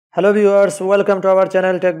Hello viewers, welcome to our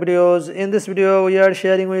channel TechVideos. In this video, we are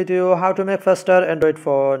sharing with you how to make faster Android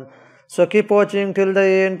phone. So keep watching till the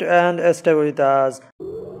end and stay with us.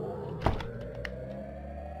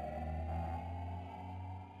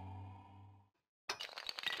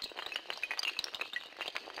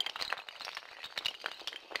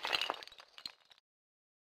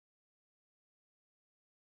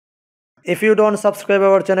 If you don't subscribe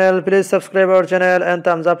our channel, please subscribe our channel and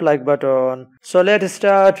thumbs up like button. So let's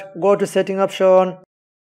start. Go to setting option.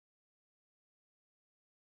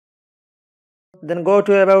 Then go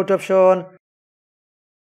to about option.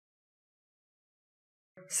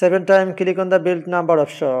 7 times click on the build number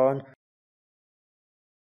option.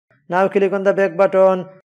 Now click on the back button.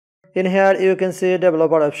 In here you can see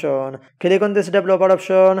developer option. Click on this developer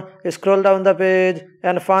option, scroll down the page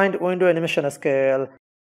and find window animation scale.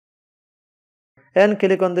 And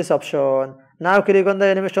click on this option. Now click on the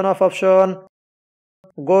animation of option.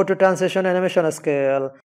 Go to transition animation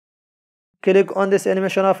scale. Click on this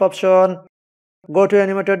animation of option. Go to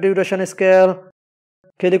animated duration scale.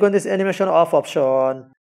 Click on this animation off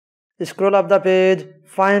option. Scroll up the page,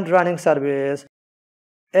 find running service.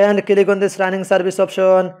 And click on this running service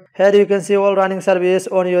option. Here you can see all running service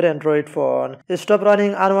on your Android phone. Stop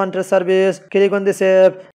running unwanted service. Click on this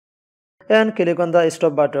app and click on the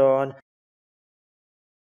stop button.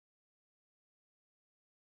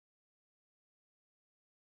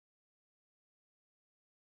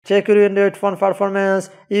 Check your Android phone performance.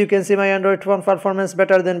 You can see my Android phone performance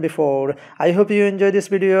better than before. I hope you enjoy this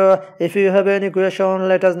video. If you have any question,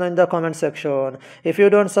 let us know in the comment section. If you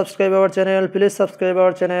don't subscribe our channel, please subscribe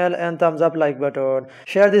our channel and thumbs up like button.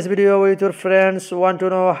 Share this video with your friends who want to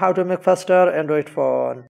know how to make faster Android phone.